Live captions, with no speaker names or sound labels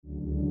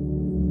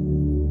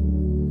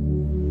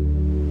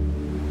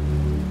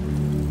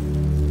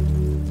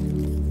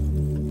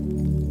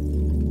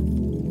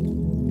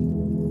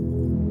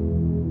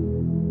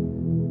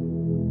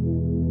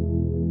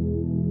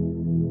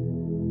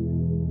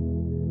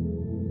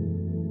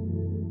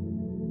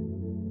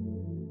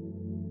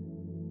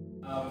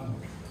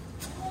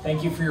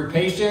Thank you for your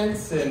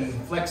patience and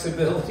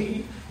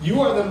flexibility.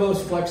 You are the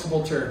most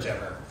flexible church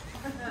ever.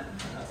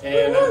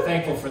 And I'm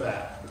thankful for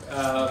that.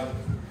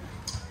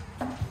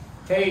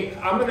 Hey,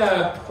 I'm going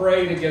to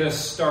pray to get us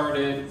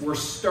started. We're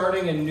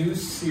starting a new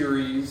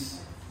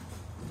series.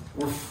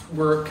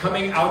 We're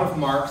coming out of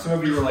Mark. Some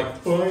of you are like,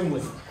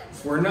 finally.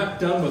 We're not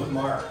done with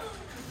Mark.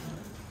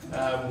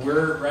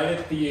 We're right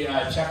at the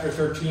chapter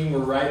 13. We're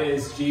right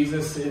as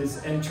Jesus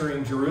is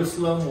entering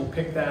Jerusalem. We'll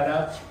pick that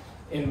up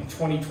in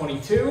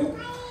 2022.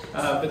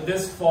 But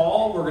this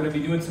fall, we're going to be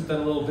doing something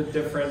a little bit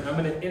different. I'm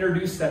going to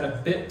introduce that a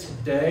bit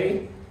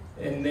today.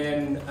 And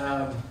then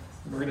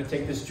we're going to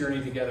take this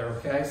journey together,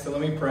 okay? So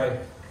let me pray.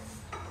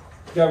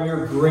 God, we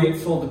are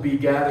grateful to be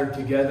gathered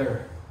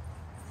together.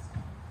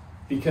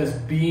 Because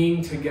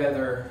being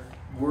together,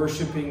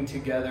 worshiping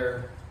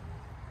together,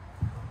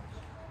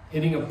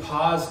 hitting a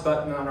pause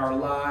button on our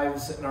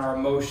lives and our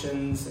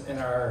emotions and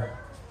our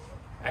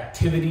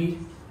activity,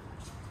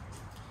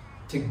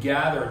 to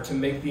gather, to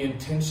make the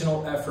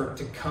intentional effort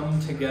to come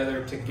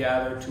together, to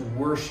gather, to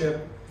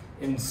worship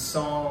in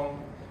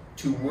song,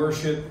 to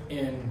worship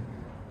in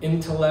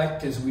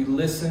intellect as we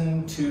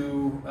listen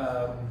to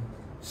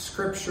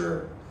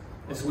Scripture,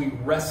 as we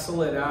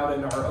wrestle it out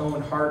in our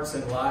own hearts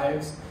and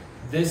lives.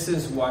 This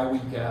is why we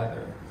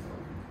gather.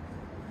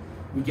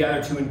 We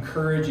gather to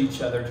encourage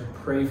each other, to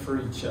pray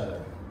for each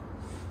other.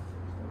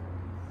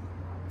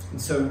 And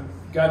so,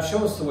 God,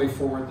 show us the way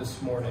forward this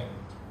morning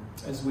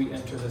as we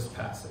enter this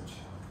passage.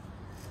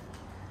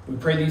 We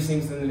pray these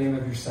things in the name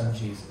of your Son,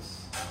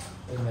 Jesus.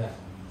 Amen.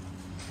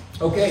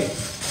 Okay.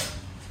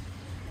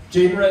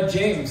 Jaden read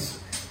James.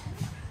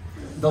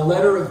 The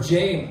letter of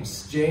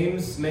James.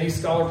 James, many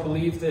scholars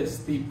believe,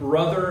 is the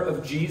brother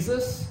of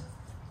Jesus.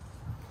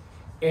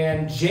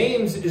 And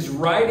James is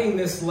writing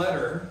this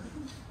letter.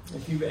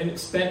 If you've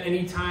spent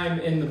any time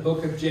in the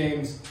book of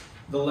James,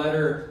 the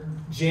letter,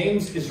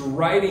 James is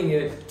writing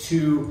it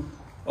to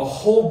a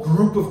whole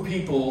group of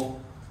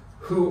people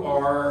who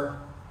are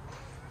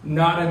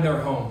not in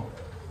their home,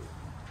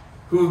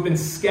 who have been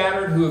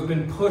scattered, who have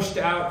been pushed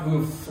out, who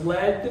have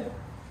fled.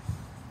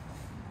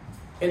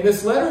 And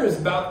this letter is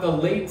about the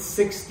late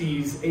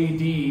 60s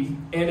AD,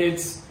 and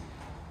it's,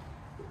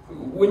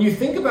 when you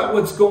think about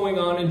what's going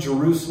on in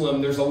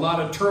Jerusalem, there's a lot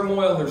of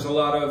turmoil, there's a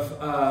lot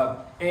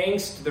of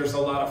angst, there's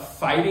a lot of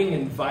fighting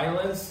and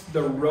violence.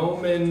 The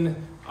Roman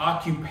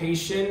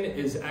occupation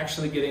is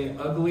actually getting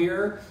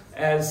uglier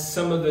as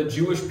some of the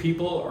Jewish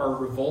people are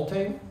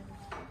revolting.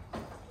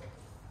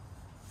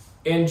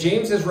 And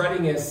James is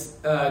writing this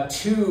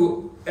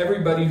to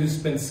everybody who's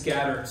been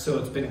scattered. So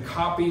it's been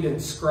copied,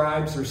 and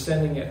scribes are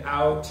sending it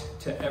out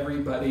to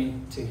everybody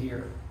to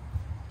hear.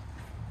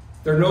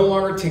 They're no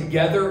longer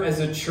together as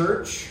a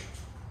church.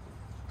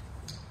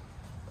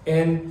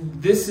 And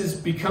this is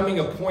becoming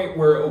a point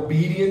where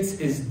obedience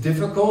is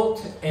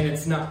difficult, and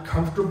it's not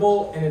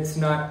comfortable, and it's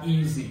not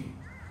easy.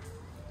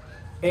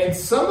 And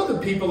some of the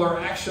people are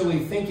actually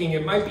thinking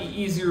it might be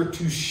easier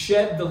to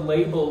shed the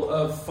label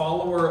of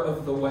follower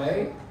of the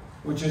way,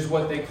 which is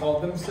what they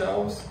called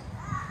themselves,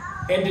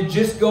 and to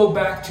just go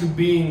back to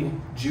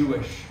being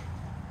Jewish.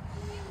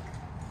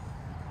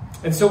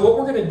 And so what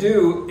we're going to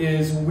do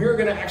is we're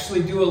going to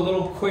actually do a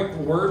little quick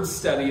word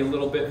study a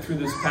little bit through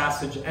this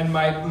passage. And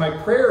my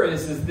prayer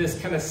is this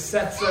kind of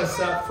sets us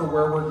up for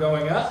where we're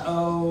going.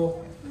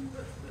 Uh-oh.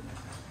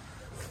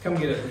 Come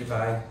get it,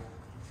 Levi.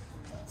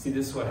 See,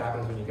 this is what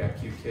happens when you got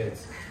cute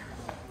kids.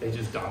 They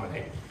just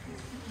dominate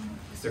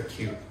because they're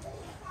cute.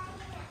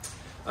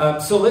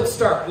 So let's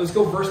start. Let's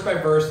go verse by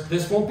verse.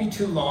 This won't be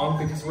too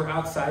long because we're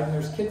outside and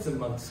there's kids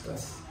amongst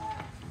us.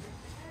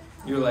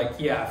 You're like,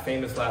 yeah,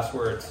 famous last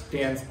words.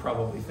 Dan's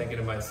probably thinking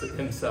to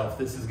himself,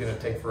 this is going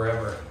to take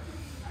forever.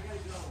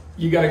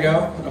 You got to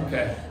go?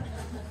 Okay.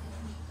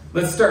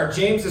 Let's start.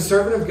 James, a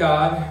servant of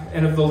God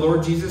and of the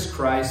Lord Jesus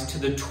Christ, to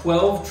the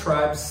 12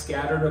 tribes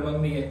scattered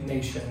among the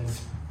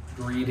nations,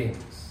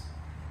 greetings.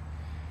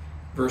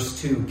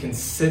 Verse 2,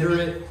 consider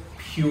it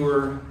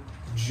pure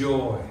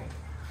joy.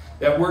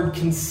 That word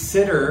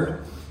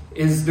consider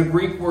is the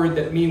Greek word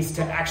that means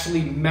to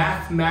actually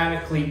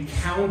mathematically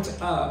count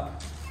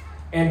up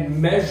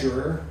and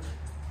measure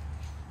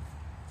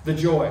the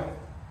joy.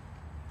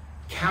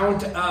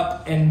 Count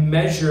up and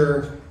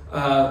measure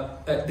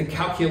the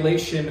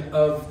calculation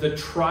of the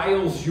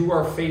trials you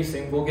are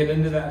facing. We'll get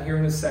into that here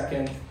in a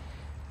second.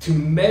 To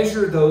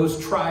measure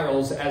those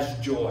trials as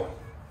joy,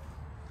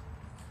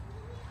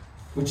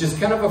 which is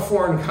kind of a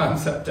foreign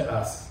concept to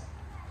us.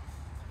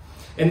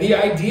 And the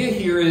idea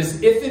here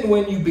is if and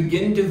when you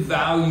begin to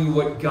value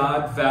what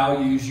God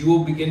values, you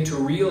will begin to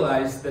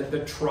realize that the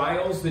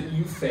trials that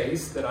you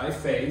face, that I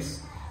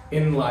face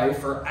in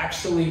life, are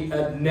actually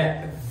a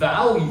net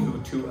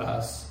value to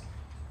us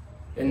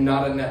and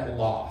not a net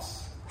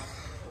loss.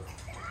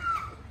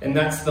 And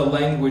that's the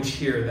language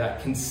here,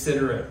 that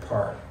considerate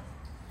part.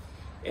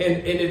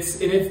 And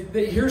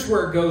here's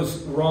where it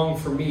goes wrong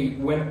for me.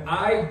 When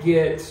I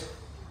get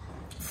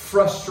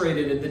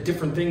frustrated at the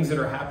different things that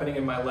are happening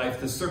in my life,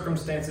 the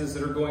circumstances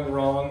that are going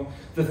wrong,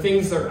 the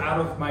things that are out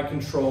of my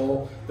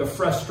control, the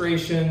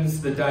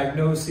frustrations, the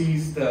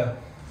diagnoses, the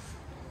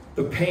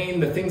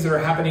pain, the things that are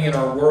happening in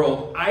our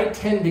world, I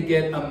tend to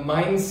get a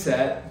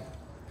mindset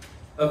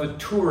of a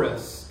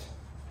tourist.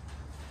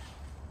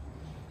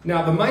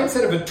 Now, the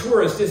mindset of a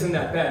tourist isn't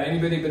that bad.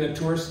 Anybody been a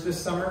tourist this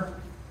summer?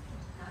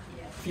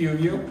 A few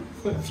of you?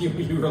 A few of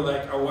you are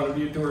like, I want to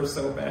be a tourist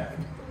so bad.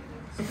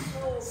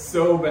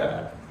 So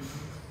bad.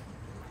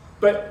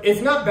 But it's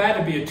not bad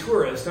to be a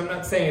tourist. I'm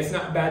not saying it's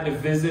not bad to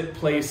visit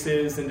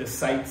places and to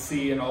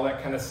sightsee and all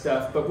that kind of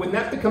stuff. But when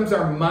that becomes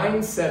our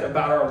mindset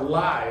about our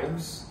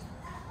lives,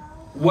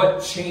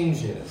 what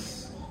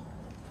changes?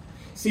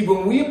 See,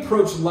 when we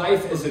approach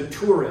life as a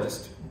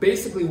tourist,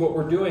 basically what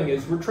we're doing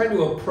is we're trying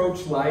to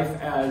approach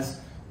life as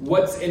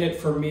what's in it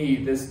for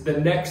me, the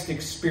next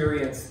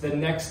experience, the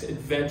next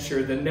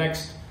adventure, the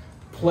next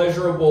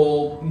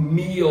pleasurable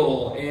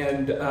meal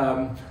and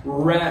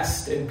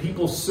rest and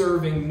people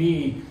serving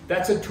me.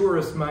 That's a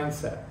tourist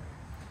mindset.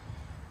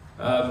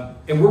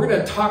 And we're going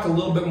to talk a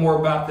little bit more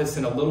about this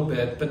in a little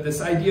bit, but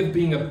this idea of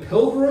being a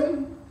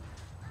pilgrim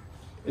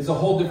is a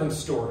whole different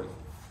story.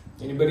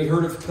 Anybody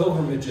heard of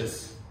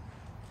pilgrimages?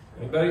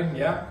 Anybody?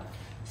 Yeah?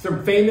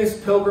 Some famous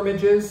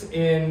pilgrimages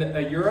in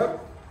Europe,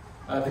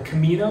 the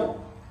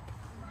Camino.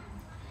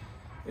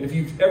 And if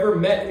you've ever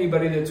met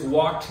anybody that's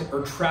walked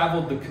or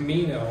traveled the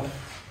Camino,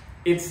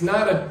 it's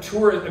not a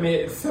tourist. I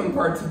mean, some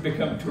parts have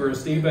become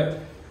touristy,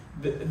 but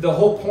the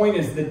whole point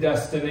is the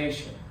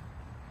destination.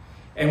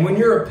 And when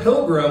you're a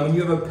pilgrim, when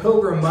you have a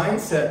pilgrim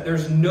mindset,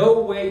 there's no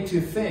way to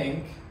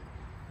think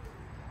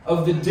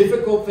of the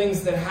difficult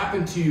things that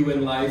happen to you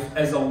in life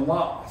as a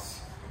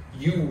loss.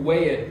 You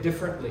weigh it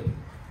differently.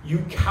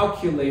 You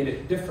calculate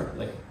it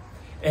differently.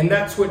 And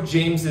that's what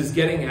James is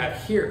getting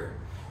at here.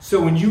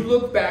 So when you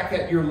look back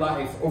at your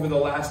life over the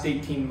last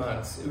 18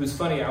 months, it was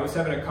funny. I was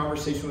having a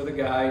conversation with a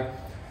guy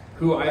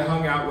who I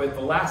hung out with.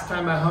 The last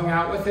time I hung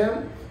out with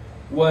him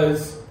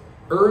was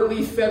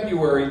early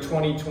February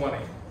 2020.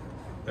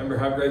 Remember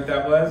how great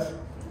that was?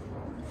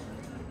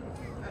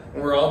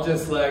 We're all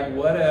just like,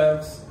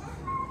 whatevs.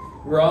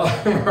 We're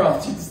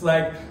all just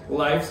like,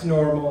 life's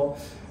normal.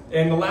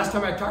 And the last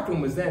time I talked to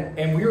him was then.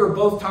 And we were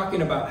both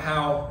talking about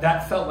how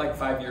that felt like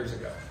 5 years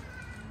ago.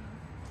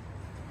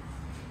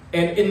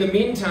 And in the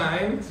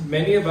meantime,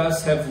 many of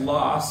us have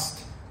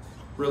lost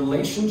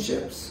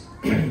relationships.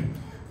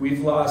 We've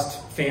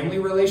lost family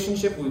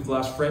relationship. We've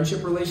lost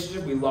friendship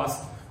relationship. We've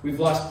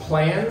lost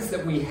plans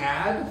that we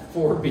had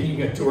for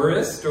being a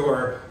tourist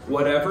or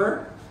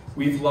whatever.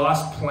 We've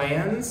lost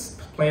plans.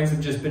 Plans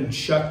have just been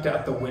chucked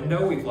out the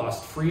window. We've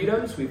lost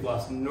freedoms. We've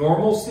lost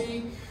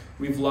normalcy.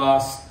 We've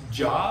lost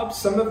jobs.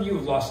 Some of you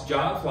have lost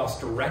jobs,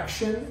 lost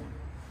direction.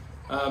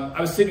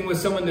 I was sitting with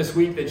someone this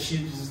week that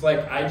she's just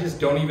like, I just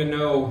don't even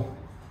know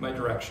my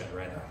direction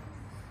right now.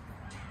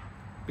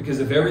 Because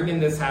of everything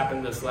that's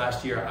happened this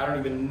last year, I don't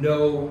even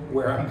know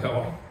where I'm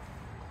going.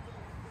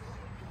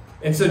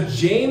 And so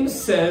James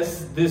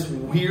says this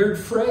weird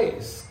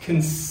phrase,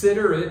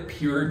 consider it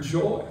pure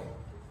joy.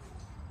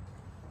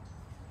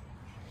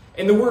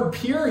 And the word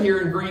pure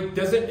here in Greek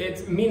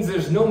it means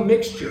there's no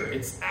mixture.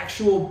 It's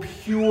actual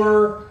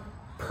pure,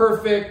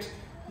 perfect.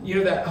 You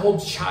know, that whole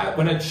child,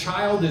 when a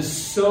child is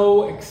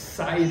so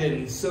excited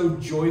and so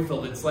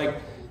joyful, it's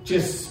like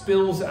just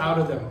spills out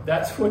of them.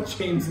 That's what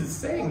James is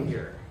saying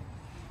here.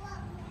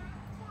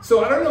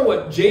 So I don't know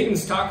what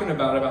Jaden's talking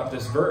about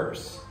this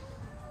verse,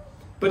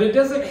 but it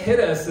doesn't hit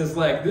us as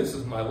like, this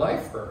is my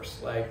life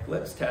verse. Like,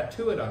 let's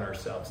tattoo it on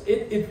ourselves.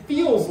 It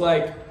feels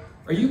like,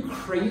 are you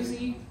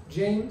crazy,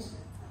 James?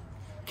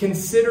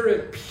 Consider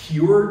it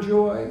pure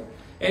joy.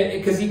 And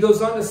because he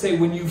goes on to say,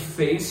 when you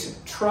face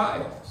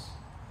trials.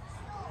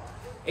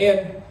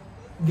 And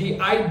the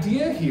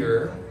idea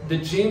here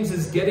that James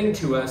is getting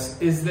to us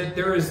is that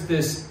there is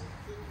this,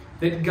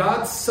 that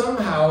God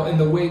somehow, in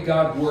the way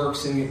God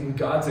works in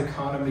God's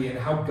economy and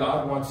how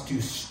God wants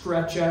to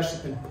stretch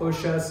us and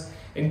push us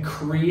and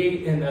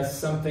create in us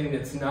something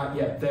that's not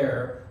yet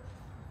there,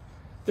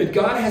 that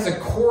God has a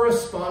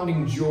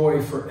corresponding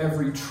joy for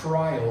every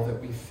trial that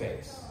we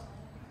face.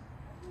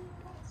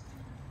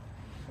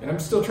 And I'm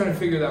still trying to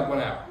figure that one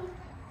out.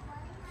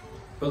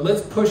 But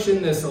let's push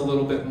in this a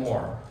little bit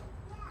more.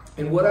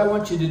 And what I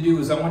want you to do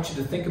is I want you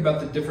to think about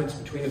the difference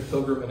between a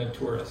pilgrim and a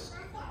tourist.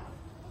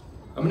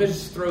 I'm going to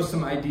just throw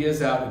some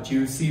ideas out at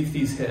you, see if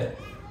these hit.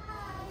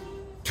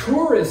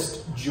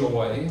 Tourist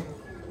joy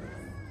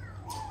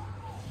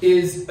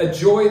is a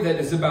joy that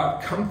is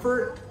about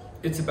comfort,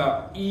 it's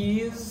about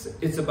ease,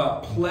 it's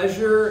about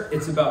pleasure,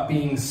 it's about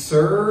being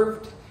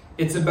served,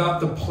 it's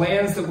about the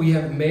plans that we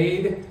have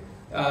made,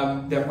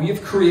 that we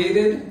have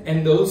created,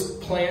 and those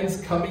plans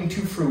coming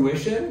to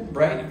fruition,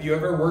 right? If you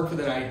ever worked with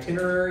an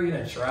itinerary and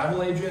a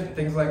travel agent and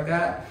things like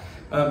that,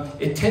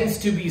 it tends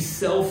to be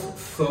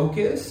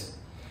self-focused.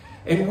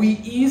 And we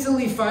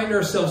easily find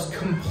ourselves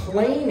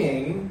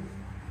complaining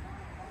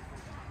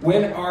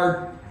when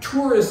our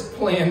tourist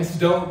plans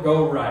don't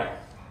go right.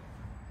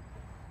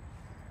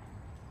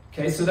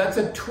 Okay, so that's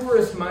a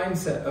tourist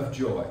mindset of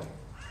joy.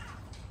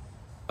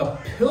 A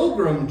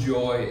pilgrim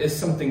joy is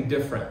something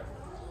different.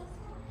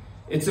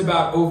 It's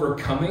about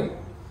overcoming.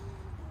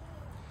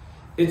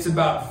 It's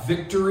about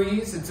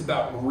victories. It's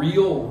about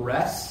real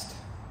rest.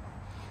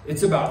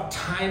 It's about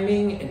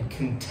timing and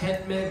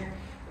contentment.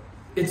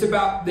 It's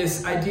about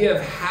this idea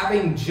of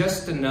having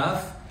just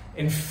enough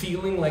and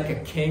feeling like a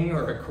king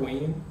or a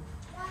queen.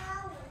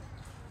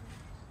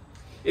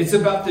 It's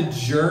about the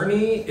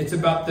journey. It's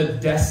about the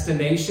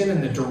destination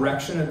and the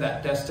direction of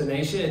that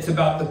destination. It's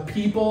about the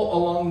people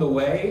along the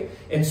way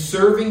and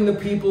serving the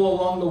people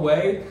along the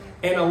way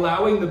and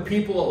allowing the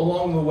people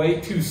along the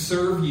way to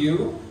serve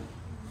you.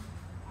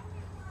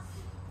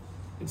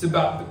 It's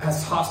about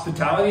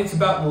hospitality. It's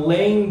about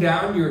laying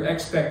down your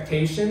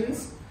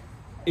expectations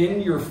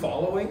in your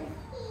following.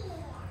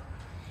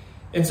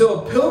 And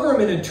so a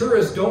pilgrim and a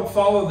tourist don't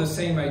follow the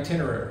same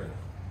itinerary.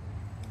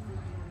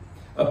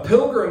 A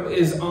pilgrim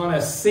is on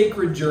a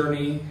sacred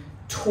journey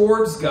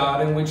towards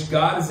God in which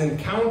God is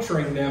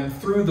encountering them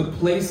through the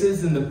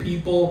places and the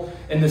people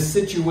and the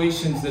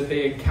situations that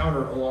they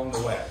encounter along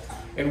the way.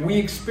 And we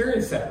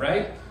experience that,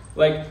 right?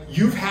 Like,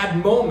 you've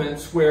had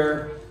moments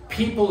where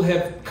people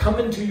have come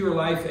into your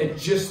life at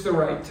just the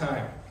right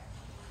time.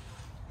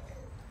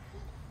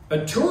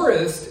 A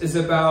tourist is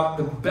about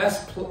the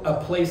best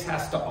a place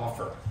has to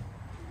offer.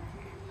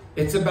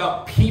 It's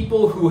about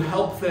people who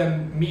help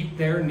them meet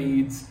their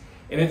needs,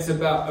 and it's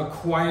about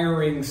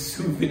acquiring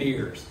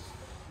souvenirs.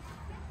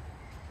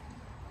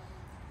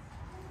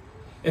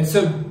 And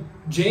so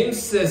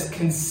James says,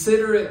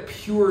 consider it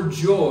pure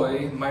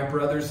joy, my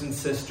brothers and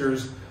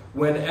sisters,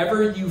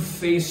 whenever you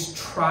face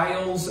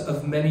trials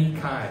of many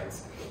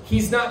kinds.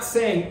 He's not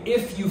saying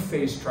if you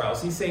face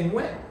trials, he's saying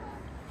when.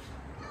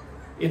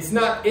 It's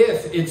not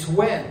if, it's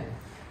when.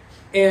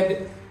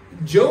 And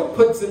Job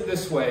puts it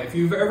this way. If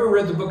you've ever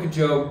read the book of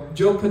Job,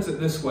 Job puts it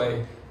this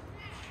way.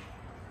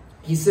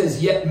 He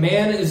says, yet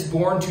man is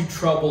born to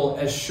trouble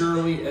as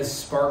surely as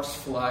sparks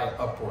fly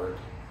upward.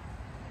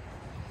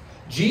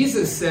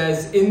 Jesus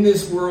says, in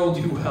this world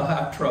you will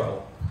have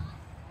trouble.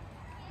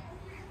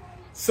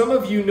 Some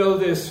of you know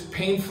this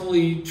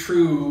painfully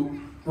true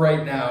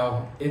right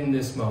now in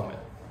this moment.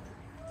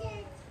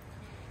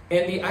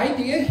 And the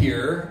idea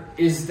here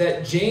is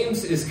that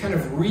James is kind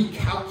of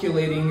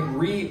recalibrating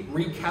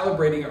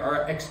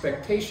our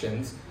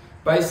expectations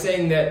by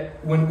saying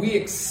that when we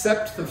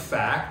accept the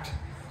fact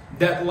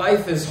that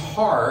life is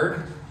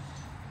hard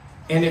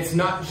and it's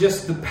not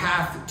just the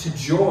path to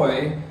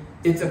joy,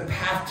 it's a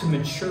path to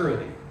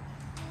maturity.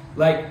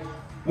 Like,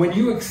 when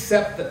you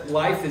accept that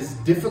life is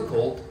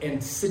difficult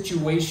and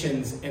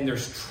situations and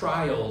there's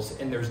trials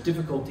and there's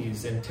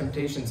difficulties and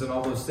temptations and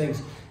all those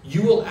things,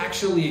 you will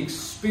actually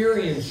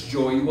experience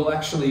joy. You will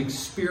actually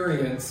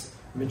experience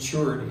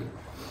maturity.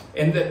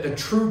 And that the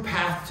true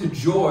path to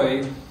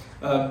joy,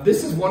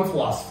 this is one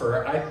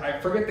philosopher. I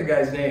forget the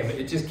guy's name.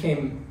 It just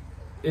came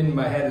in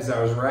my head as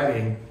I was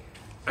writing.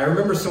 I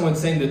remember someone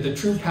saying that the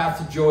true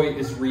path to joy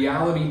is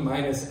reality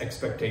minus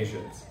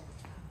expectations.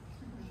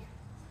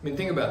 I mean,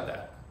 think about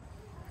that.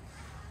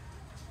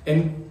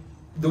 And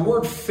the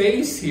word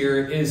face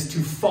here is to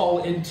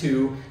fall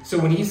into. So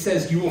when he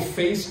says you will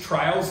face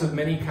trials of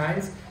many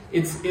kinds,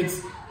 it's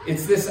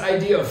this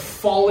idea of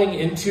falling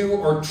into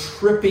or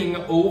tripping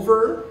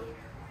over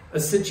a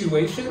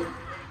situation.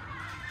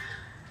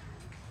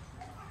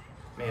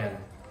 Man.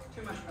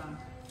 Too much fun.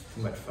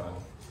 Too much fun.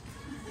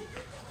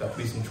 There'll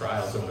be some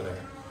trials over there.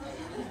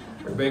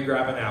 Everybody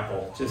grab an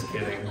apple. Just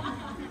kidding.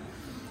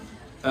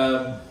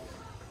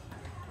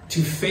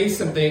 To face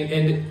something,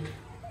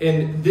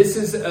 and this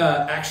is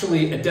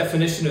actually a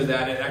definition of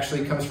that. It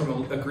actually comes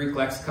from a Greek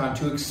lexicon.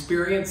 To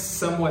experience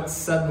somewhat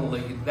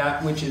suddenly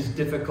that which is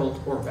difficult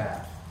or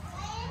bad.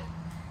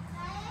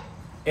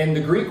 And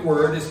the Greek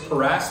word is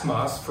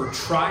parasmos for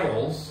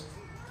trials.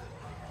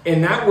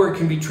 And that word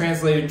can be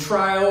translated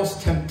trials,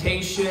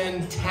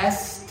 temptation,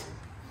 test.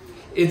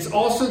 It's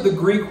also the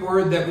Greek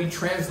word that we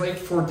translate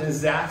for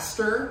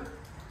disaster.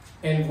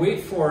 And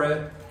wait for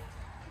it,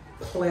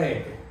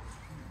 plague.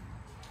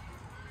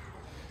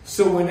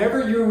 So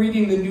whenever you're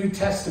reading the New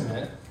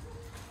Testament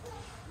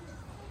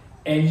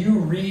and you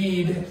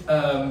read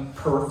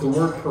the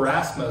word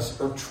parasmos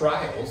or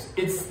trials,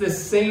 it's the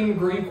same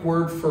Greek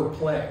word for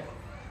plague.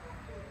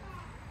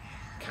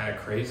 Kind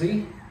of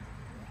crazy.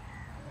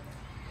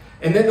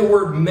 And then the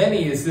word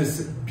many is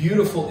this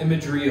beautiful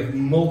imagery of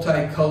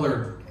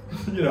multicolored,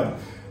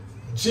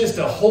 just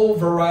a whole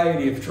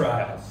variety of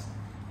trials.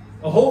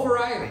 A whole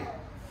variety.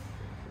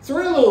 So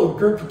we're in a little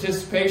group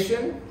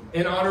participation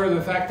in honor of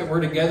the fact that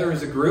we're together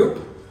as a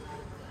group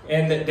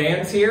and that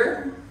Dan's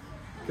here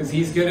because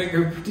he's good at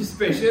group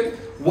participation.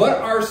 What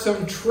are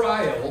some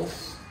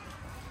trials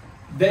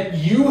that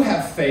you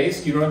have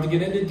faced? You don't have to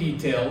get into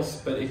details,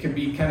 but it could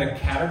be kind of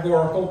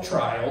categorical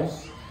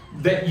trials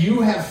that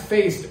you have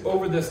faced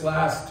over this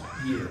last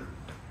year.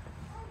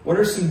 What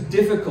are some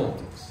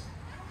difficulties?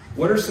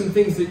 What are some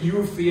things that you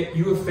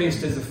have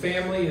faced as a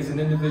family, as an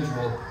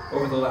individual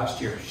over the last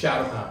year?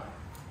 Shout them out.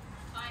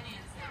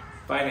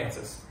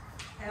 Finances.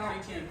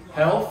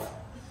 Health.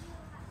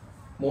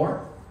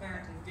 More?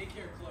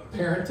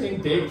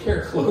 Parenting,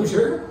 daycare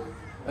closure.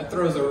 That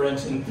throws a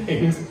wrench in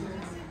things.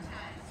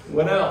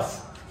 What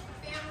else?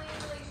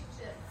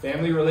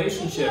 Family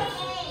relationship.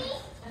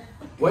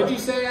 What'd you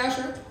say,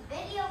 Asher?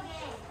 Video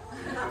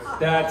game.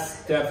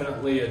 That's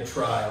definitely a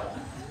trial.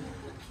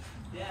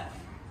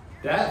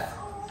 Death.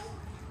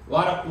 A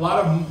lot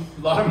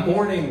of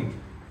mourning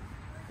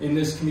in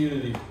this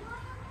community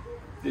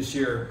this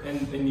year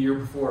and the year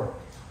before.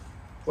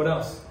 What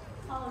else?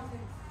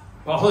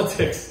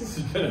 Politics. This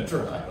has been a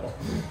trial.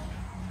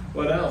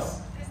 What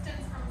else?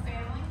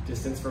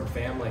 Distance from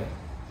family.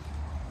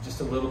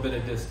 Just a little bit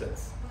of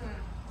distance.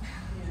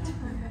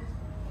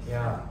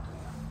 Yeah.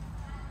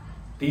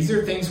 These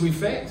are things we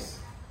face.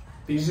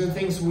 These are the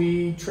things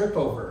we trip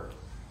over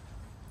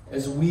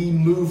as we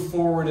move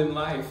forward in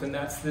life. And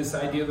that's this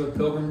idea of a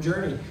pilgrim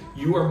journey.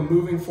 You are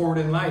moving forward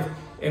in life,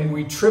 and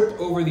we trip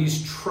over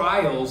these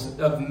trials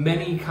of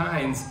many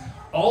kinds.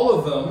 All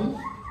of them,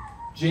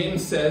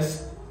 James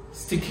says,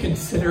 is to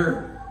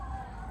consider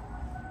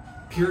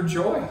pure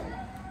joy.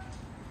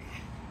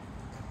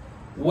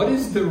 What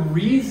is the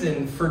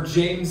reason for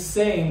James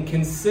saying,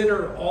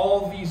 consider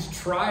all these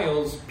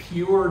trials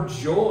pure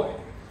joy?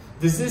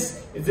 Does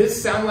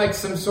this sound like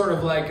some sort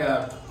of like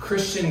a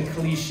Christian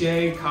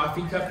cliche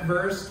coffee cup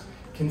verse?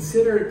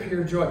 Consider it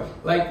pure joy.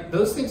 Like,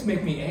 those things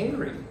make me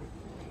angry.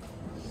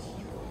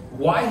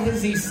 Why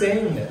is he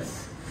saying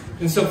this?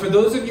 And so for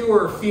those of you who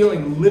are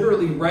feeling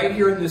literally right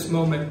here in this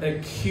moment,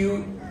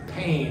 acute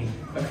pain,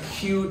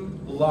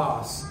 acute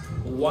loss,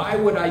 why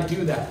would I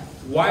do that?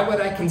 Why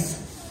would I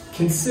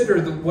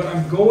consider what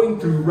I'm going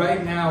through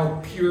right now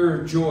pure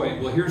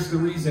joy? Well, here's the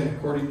reason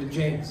according to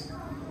James.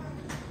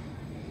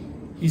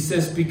 He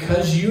says,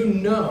 because you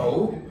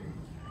know,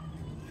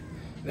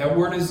 that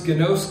word is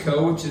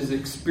gnosko, which is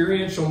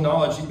experiential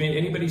knowledge.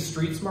 Anybody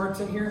street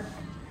smarts in here?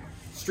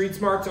 Street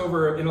smarts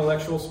over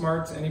intellectual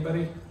smarts?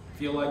 Anybody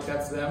feel like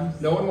that's them?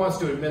 No one wants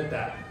to admit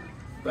that.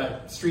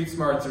 But street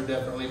smarts are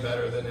definitely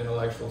better than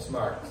intellectual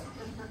smarts.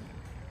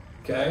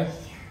 Okay?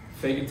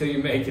 Fake it till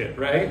you make it,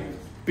 right?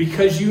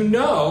 Because you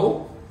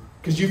know,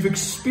 because you've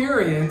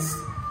experienced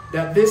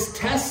that this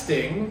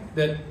testing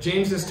that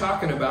James is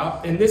talking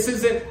about, and this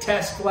isn't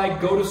test like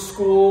go to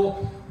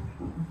school,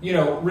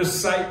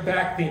 recite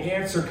back the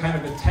answer kind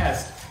of a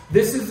test.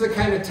 This is the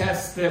kind of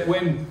test that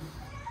when,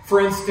 for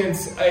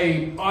instance,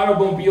 a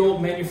automobile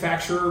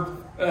manufacturer,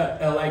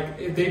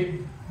 they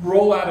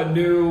roll out a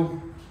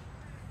new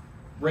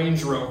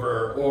Range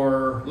Rover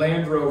or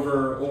Land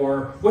Rover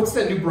or what's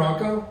that new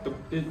Bronco?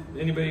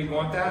 Anybody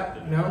want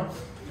that? No?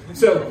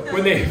 So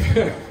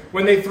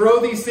when they throw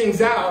these things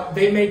out,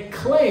 they make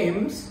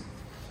claims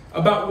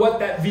about what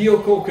that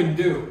vehicle can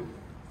do.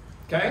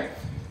 Okay?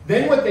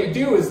 Then what they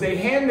do is they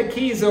hand the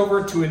keys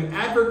over to an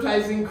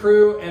advertising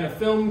crew and a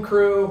film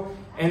crew,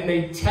 and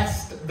they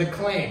test the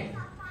claim.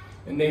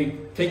 And they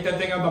take that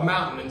thing up a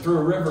mountain and through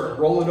a river and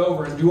roll it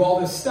over and do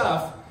all this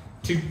stuff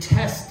to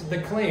test the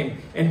claim.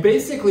 And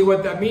basically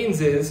what that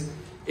means is,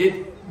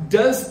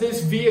 does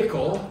this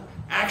vehicle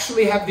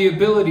actually have the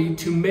ability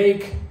to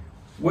make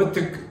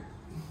the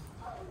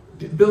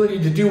ability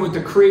to do what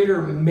the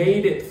Creator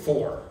made it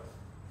for?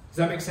 Does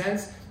that make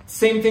sense?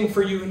 Same thing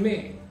for you and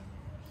me.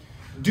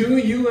 Do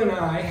you and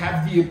I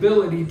have the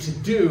ability to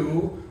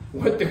do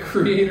what the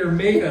Creator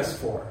made us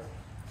for?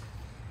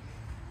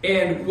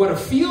 And what a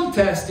field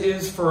test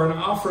is for an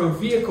off-road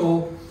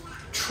vehicle,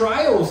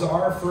 trials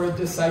are for a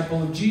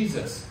disciple of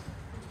Jesus.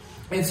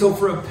 And so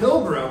for a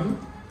pilgrim,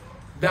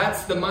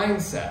 that's the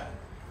mindset.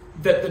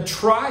 That the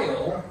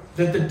trial,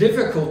 that the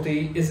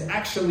difficulty is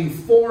actually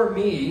for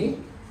me,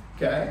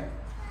 okay,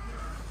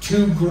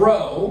 to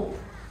grow,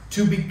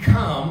 to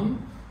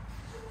become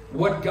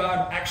what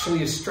God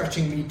actually is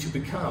stretching me to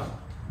become.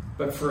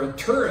 But for a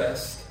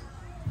tourist,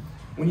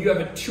 when you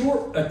have a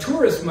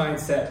tourist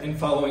mindset in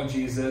following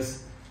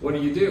Jesus, what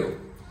do?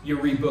 You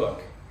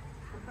rebook.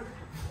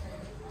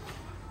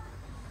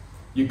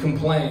 You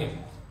complain.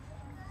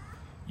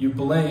 You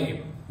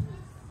blame.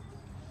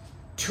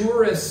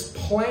 Tourists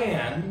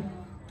plan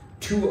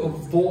to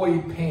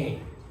avoid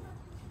pain,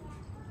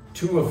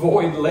 to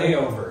avoid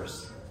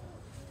layovers,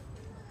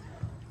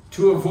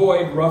 to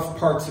avoid rough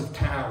parts of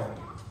town,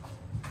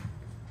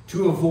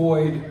 to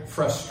avoid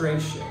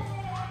frustration.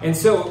 And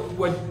so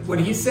what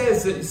he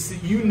says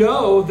is, you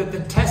know that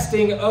the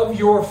testing of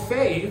your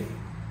faith,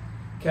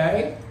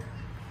 okay,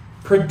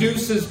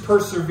 produces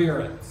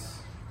perseverance.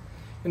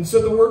 And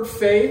so the word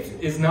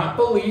faith is not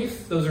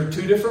belief. Those are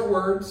two different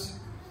words.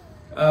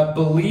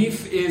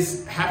 Belief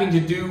is having to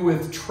do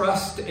with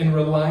trust and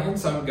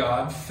reliance on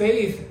God.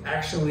 Faith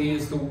actually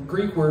is the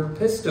Greek word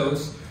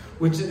pistos,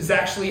 which is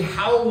actually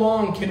how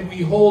long can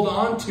we hold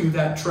on to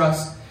that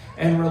trust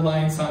and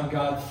reliance on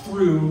God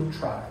through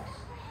trials.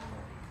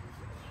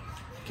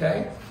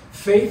 Okay?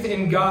 Faith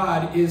in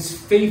God is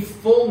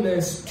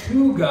faithfulness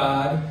to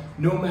God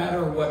no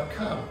matter what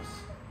comes.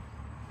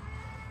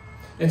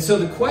 And so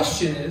the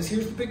question is,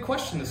 here's the big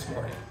question this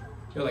morning.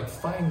 You're like,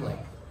 finally.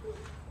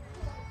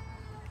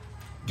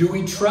 Do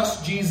we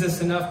trust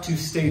Jesus enough to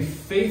stay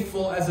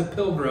faithful as a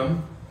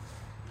pilgrim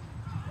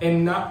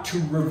and not to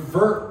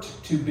revert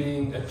to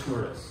being a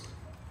tourist?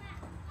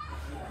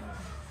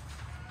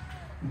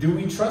 Do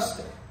we trust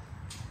it?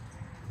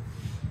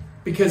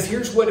 Because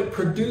here's what it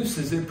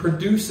produces. It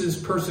produces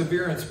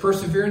perseverance.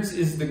 Perseverance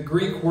is the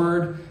Greek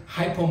word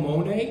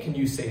hypomone. Can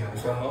you say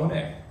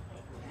hypomone?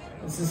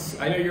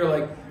 I know you're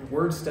like,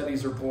 word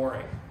studies are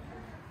boring.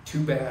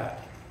 Too bad.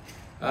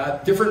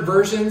 Different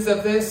versions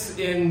of this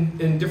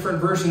in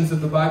different versions of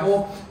the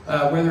Bible,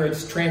 whether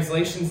it's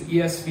translations,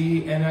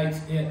 ESV,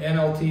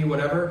 NLT,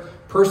 whatever.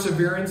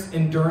 Perseverance,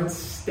 endurance,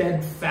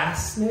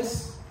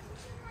 steadfastness.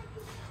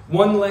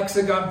 One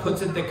lexicon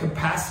puts it, the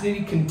capacity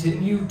to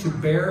continue to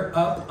bear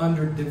up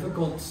under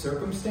difficult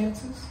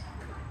circumstances.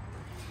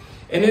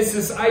 And it's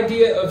this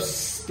idea of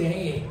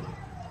staying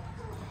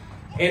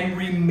and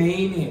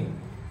remaining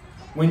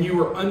when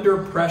you are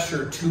under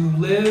pressure, to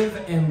live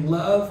and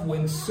love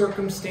when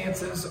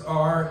circumstances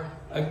are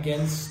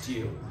against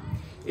you.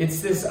 It's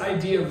this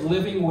idea of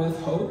living with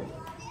hope.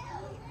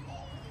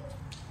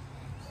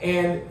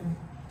 And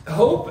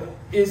hope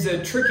is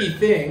a tricky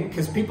thing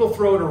because people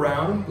throw it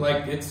around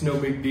like it's no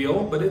big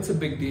deal, but it's a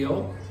big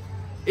deal.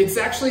 It's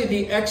actually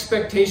the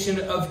expectation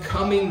of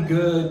coming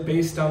good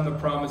based on the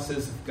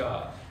promises of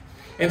God.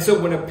 And so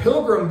when a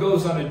pilgrim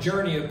goes on a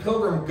journey, a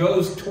pilgrim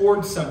goes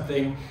towards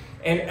something,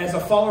 and as a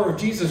follower of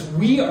Jesus,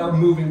 we are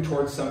moving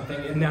towards something,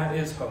 and that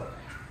is hope.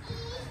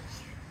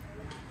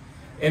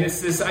 And it's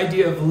this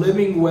idea of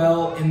living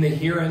well in the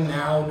here and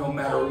now, no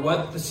matter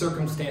what the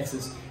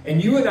circumstances.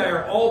 And you and I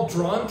are all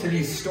drawn to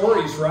these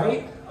stories,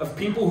 right? Of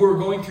people who are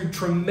going through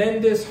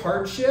tremendous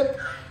hardship,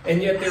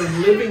 and yet they're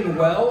living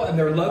well, and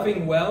they're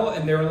loving well,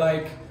 and they're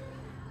like,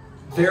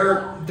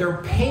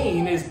 their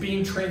pain is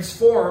being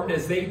transformed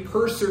as they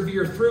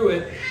persevere through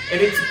it. And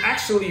it's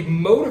actually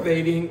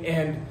motivating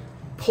and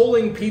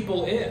pulling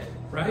people in,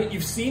 right?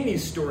 You've seen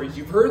these stories.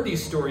 You've heard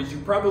these stories.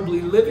 You're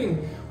probably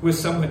living with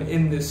someone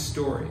in this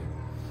story.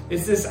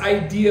 It's this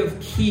idea of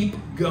keep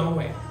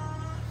going.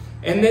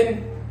 And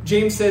then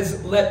James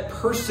says, let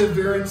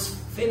perseverance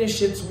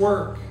finish its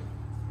work.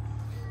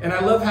 And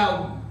I love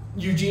how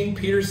Eugene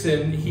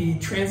Peterson, he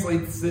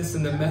translates this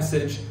in the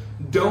Message,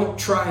 don't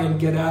try and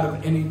get out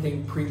of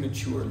anything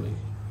prematurely.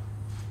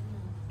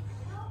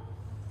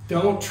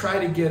 Don't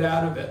try to get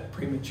out of it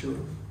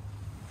prematurely.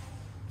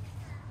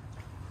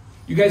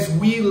 You guys,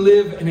 we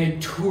live in a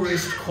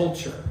tourist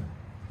culture.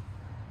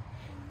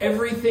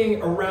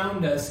 Everything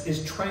around us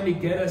is trying to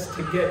get us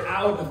to get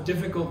out of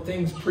difficult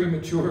things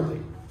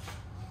prematurely.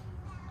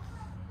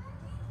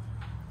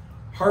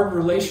 Hard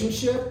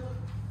relationship,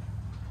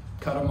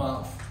 cut them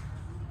off.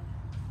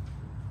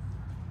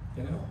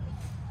 You know?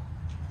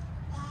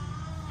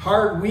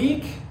 Hard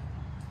week,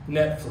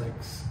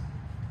 Netflix.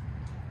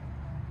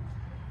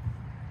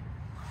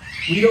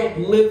 We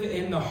don't live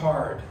in the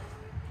hard.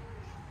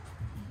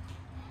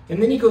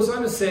 And then he goes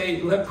on to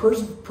say, let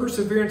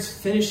perseverance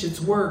finish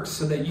its work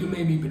so that you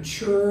may be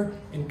mature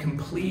and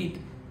complete,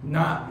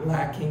 not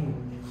lacking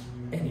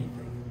anything.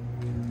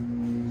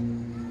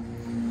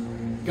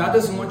 God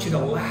doesn't want you to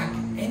lack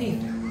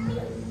anything.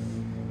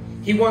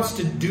 He wants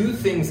to do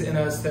things in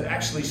us that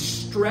actually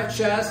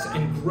stretch us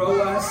and grow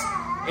us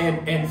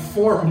and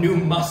form new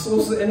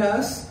muscles in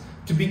us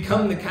to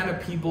become the kind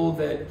of people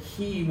that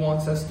he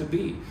wants us to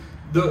be.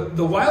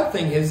 The wild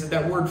thing is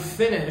that word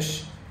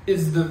finish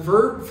is the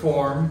verb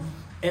form,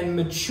 and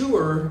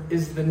mature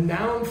is the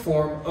noun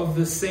form of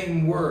the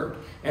same word.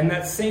 And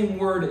that same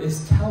word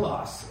is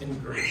telos in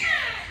Greek.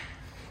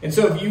 And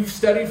so if you've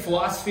studied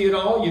philosophy at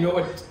all, you know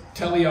what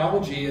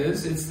teleology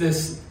is. It's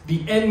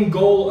the end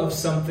goal of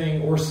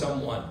something or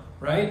someone,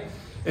 right?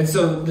 And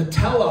so the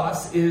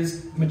telos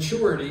is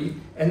maturity,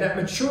 and that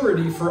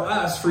maturity for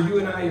us, for you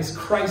and I, is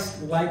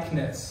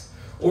Christ-likeness.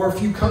 Or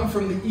if you come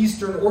from the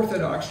Eastern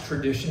Orthodox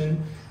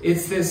tradition,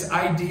 it's this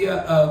idea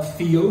of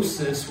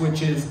theosis,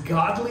 which is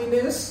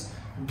godliness,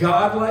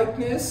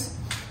 godlikeness,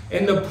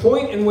 and the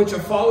point in which a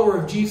follower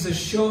of Jesus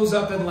shows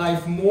up in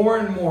life more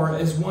and more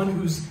as one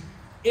whose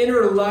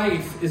inner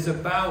life is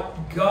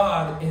about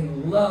God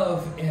and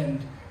love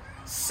and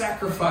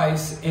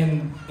sacrifice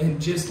and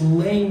just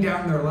laying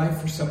down their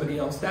life for somebody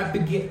else. That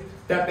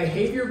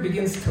behavior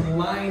begins to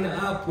line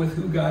up with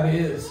who God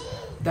is.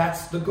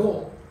 That's the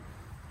goal.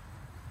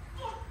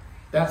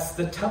 That's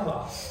the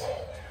telos.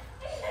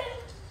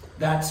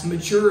 That's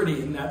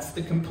maturity, and that's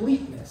the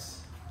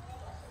completeness.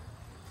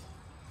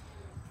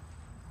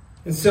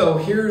 And so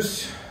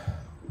here's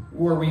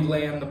where we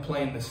land the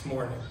plane this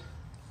morning.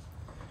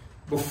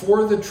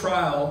 Before the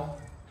trial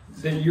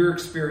that you're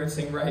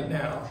experiencing right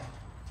now,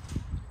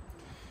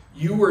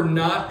 you were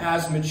not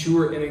as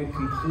mature and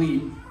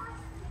incomplete.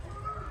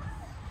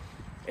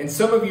 And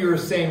some of you are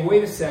saying,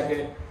 wait a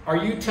second, are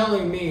you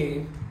telling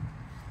me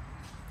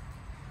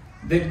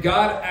that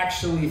God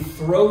actually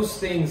throws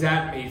things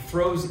at me,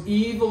 throws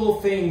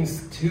evil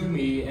things to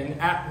me and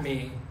at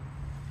me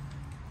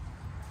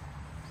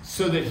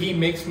so that he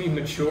makes me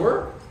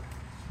mature?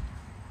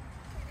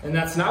 And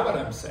that's not what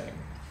I'm saying.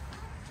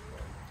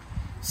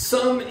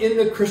 Some in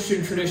the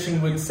Christian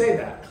tradition would say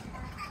that.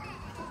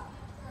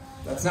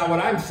 That's not what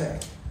I'm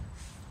saying.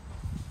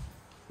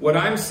 What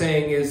I'm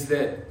saying is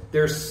that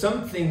there's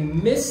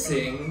something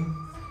missing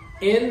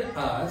in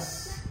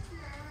us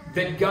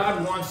that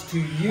God wants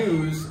to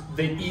use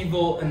the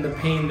evil and the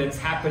pain that's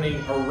happening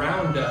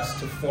around us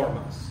to form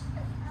us.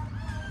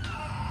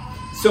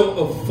 So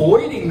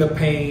avoiding the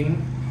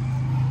pain,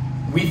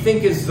 we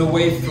think, is the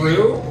way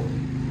through,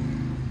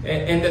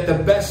 and that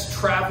the best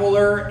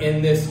traveler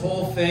in this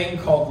whole thing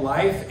called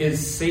life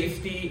is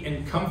safety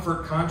and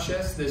comfort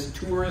conscious, this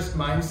tourist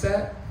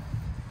mindset.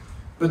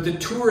 But the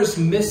tourist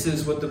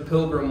misses what the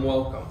pilgrim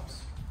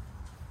welcomes.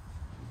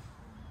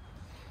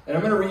 And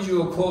I'm going to read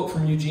you a quote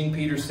from Eugene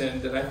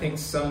Peterson that I think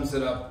sums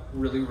it up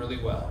really,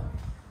 really well.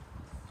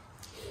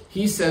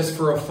 He says,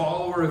 for a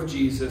follower of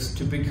Jesus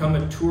to become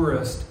a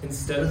tourist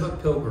instead of a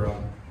pilgrim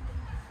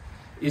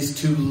is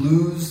to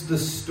lose the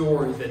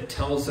story that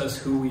tells us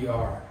who we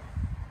are.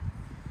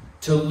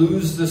 To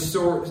lose the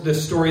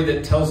story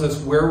that tells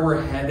us where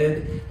we're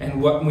headed and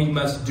what we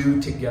must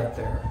do to get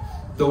there.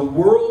 The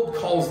world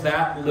calls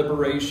that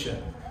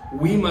liberation.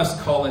 We must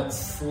call it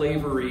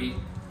slavery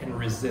and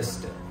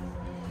resist it.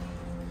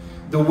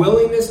 The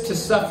willingness to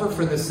suffer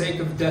for the sake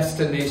of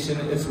destination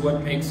is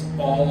what makes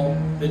all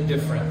the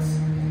difference.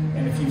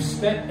 And if you've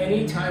spent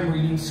any time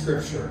reading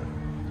Scripture,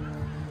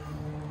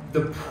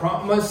 the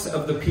promise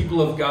of the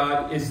people of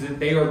God is that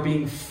they are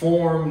being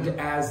formed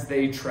as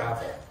they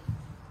travel.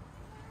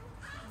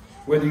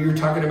 Whether you're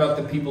talking about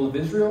the people of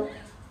Israel,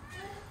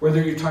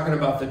 whether you're talking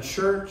about the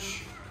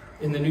church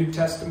in the New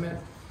Testament,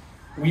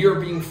 we are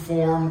being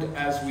formed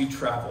as we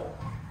travel.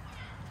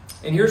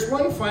 And here's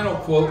one final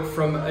quote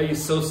from a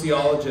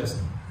sociologist.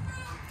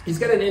 He's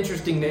got an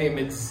interesting name.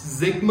 It's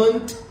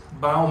Zygmunt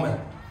Bauman.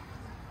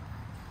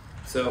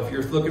 So if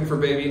you're looking for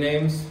baby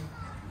names,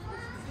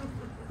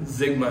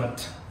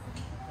 Zygmunt.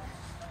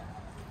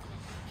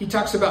 He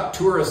talks about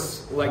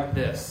tourists like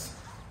this.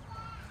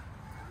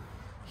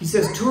 He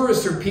says,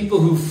 tourists are people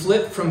who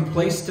flit from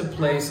place to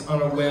place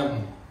on a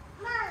whim,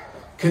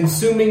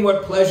 consuming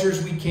what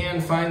pleasures we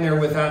can find there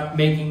without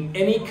making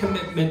any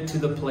commitment to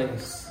the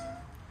place,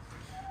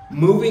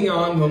 moving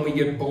on when we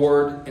get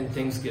bored and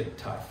things get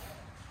tough.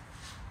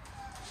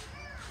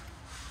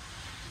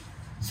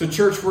 So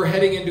church, we're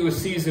heading into a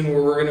season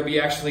where we're going to be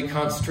actually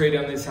concentrating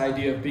on this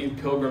idea of being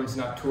pilgrims,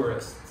 not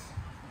tourists.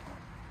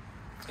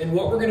 And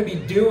what we're going to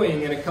be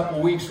doing in a couple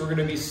weeks, we're going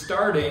to be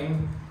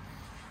starting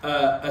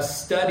a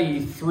study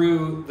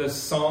through the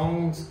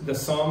Psalms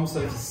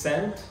of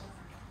Ascent,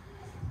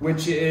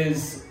 which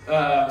is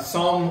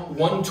Psalm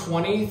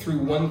 120 through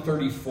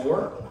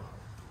 134.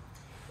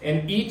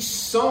 And each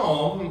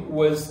psalm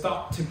was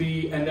thought to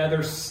be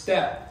another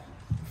step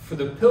for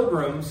the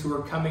pilgrims who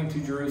are coming to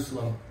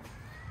Jerusalem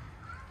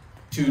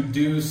to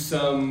do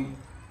some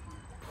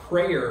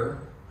prayer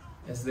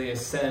as they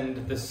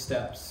ascend the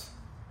steps.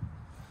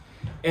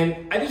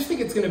 And I just think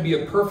it's going to be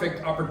a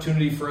perfect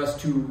opportunity for us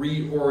to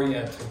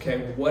reorient,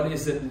 okay, what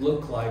does it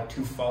look like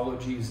to follow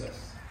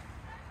Jesus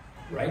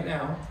right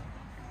now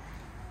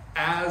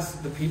as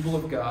the people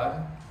of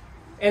God,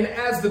 and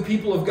as the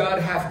people of God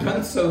have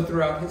done so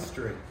throughout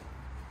history.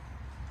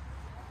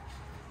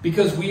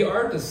 Because we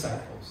are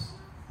disciples.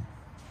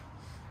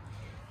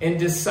 And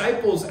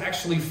disciples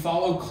actually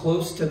follow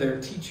close to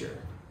their teacher.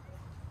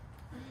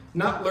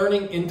 Not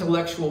learning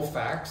intellectual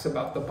facts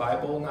about the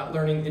Bible, not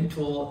learning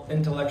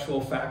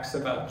intellectual facts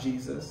about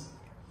Jesus,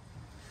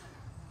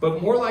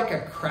 but more like a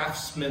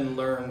craftsman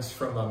learns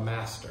from a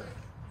master.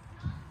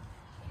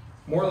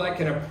 More like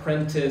an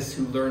apprentice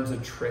who learns a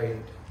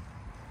trade.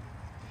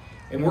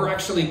 And we're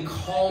actually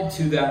called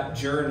to that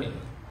journey.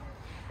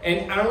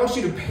 And I want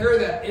you to pair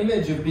that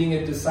image of being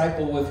a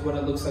disciple with what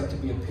it looks like to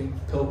be a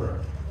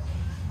pilgrim.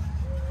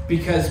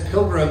 Because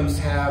pilgrims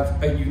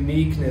have a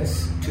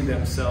uniqueness to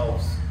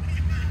themselves.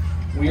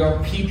 We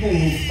are people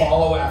who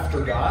follow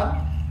after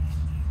God.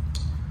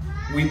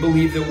 We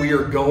believe that we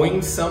are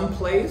going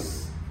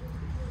someplace,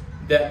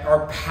 that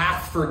our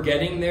path for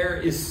getting there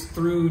is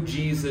through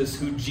Jesus,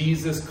 who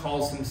Jesus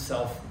calls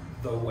himself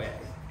the way.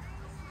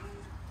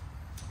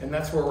 And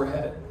that's where we're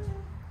headed.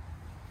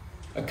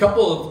 A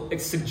couple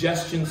of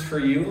suggestions for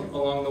you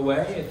along the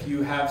way, if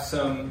you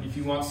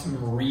want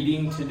some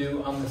reading to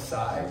do on the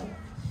side.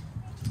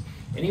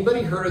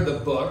 Anybody heard of the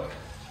book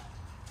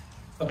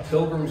A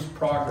Pilgrim's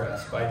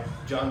Progress by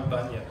John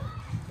Bunyan?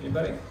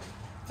 Anybody?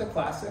 It's a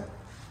classic.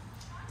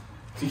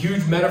 It's a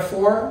huge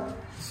metaphor,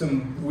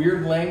 some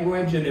weird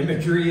language and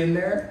imagery in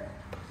there.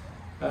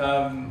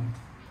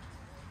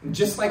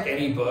 Just like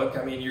any book,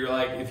 I mean, you're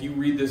like, if you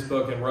read this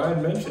book and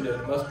Ryan mentioned it,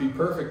 it must be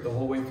perfect the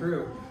whole way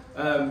through.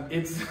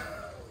 It's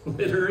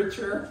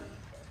literature.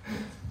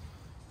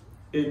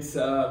 It's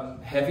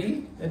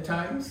heavy at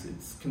times.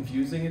 It's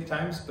confusing at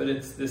times, but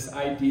it's this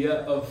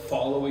idea of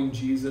following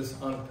Jesus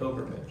on a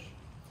pilgrimage.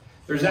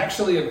 There's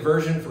actually a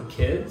version for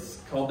kids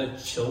called A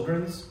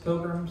Children's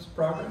Pilgrim's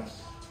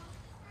Progress,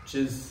 which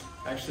is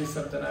actually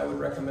something I would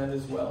recommend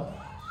as well.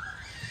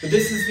 But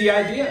this is the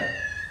idea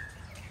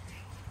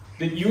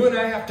that you and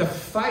I have to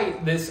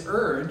fight this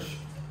urge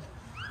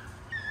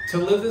to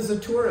live as a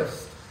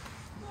tourist.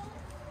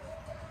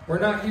 We're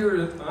not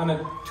here on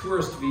a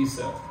tourist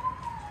visa.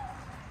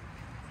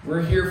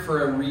 We're here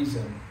for a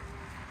reason.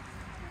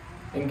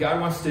 And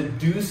God wants to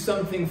do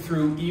something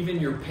through even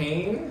your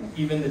pain,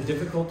 even the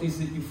difficulties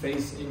that you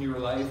face in your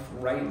life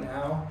right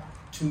now,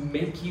 to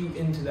make you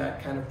into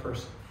that kind of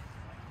person.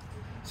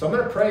 So I'm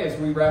going to pray as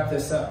we wrap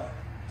this up.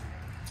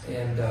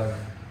 And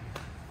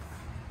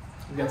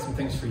we've got some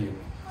things for you.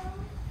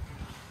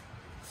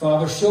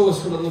 Father, show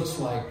us what it looks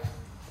like.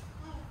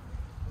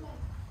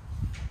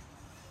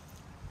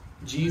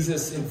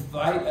 Jesus,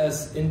 invite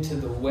us into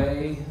the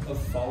way of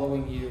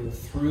following you,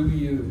 through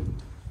you.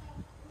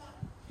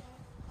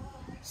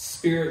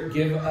 Spirit,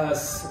 give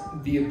us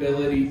the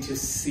ability to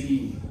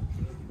see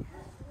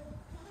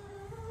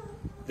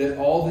that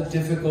all the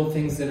difficult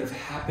things that have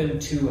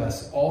happened to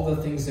us, all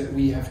the things that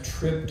we have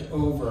tripped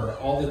over,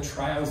 all the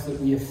trials that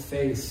we have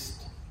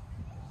faced,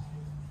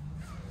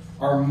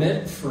 are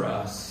meant for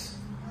us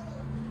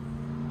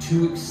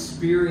to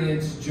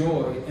experience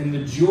joy. And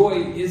the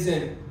joy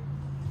isn't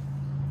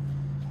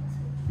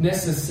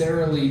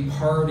necessarily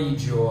party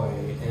joy,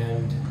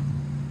 and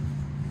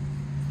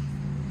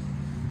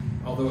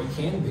although it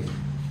can be,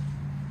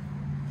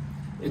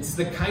 it's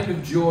the kind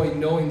of joy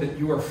knowing that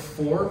you are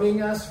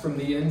forming us from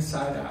the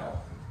inside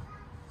out,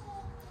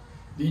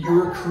 that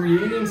you are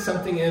creating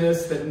something in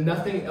us that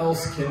nothing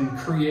else can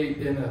create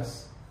in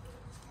us.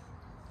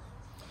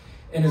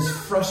 And as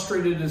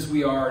frustrated as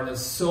we are, and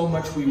as so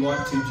much we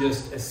want to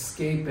just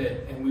escape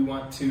it, and we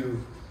want to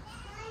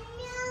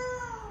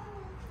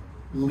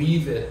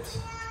leave it,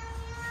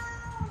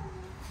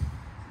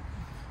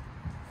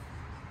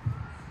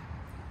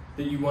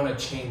 that you want to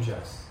change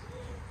us.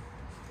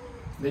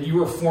 That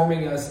you are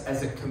forming us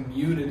as a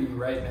community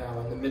right now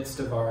in the midst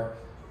of our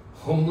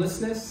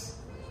homelessness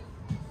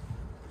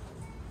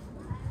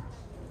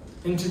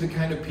into the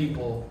kind of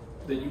people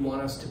that you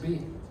want us to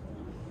be.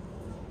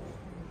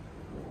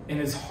 And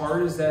as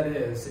hard as that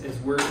is, as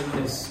we're in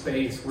this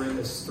space, we're in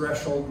this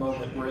threshold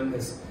moment, we're in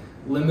this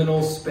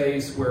liminal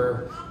space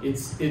where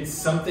it's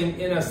something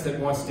in us that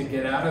wants to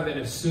get out of it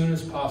as soon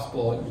as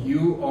possible,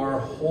 you are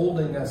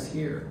holding us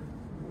here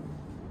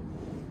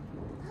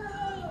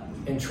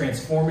and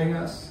transforming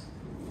us.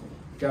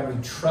 God,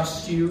 we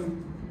trust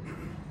you.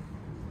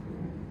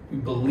 We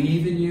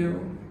believe in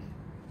you.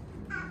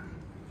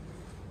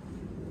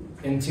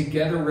 And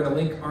together we're going to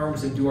link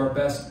arms and do our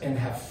best and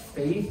have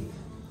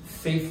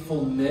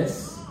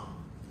faithfulness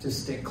to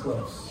stay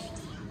close.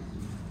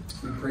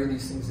 We pray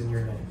these things in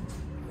your name.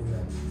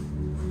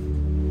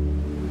 Amen.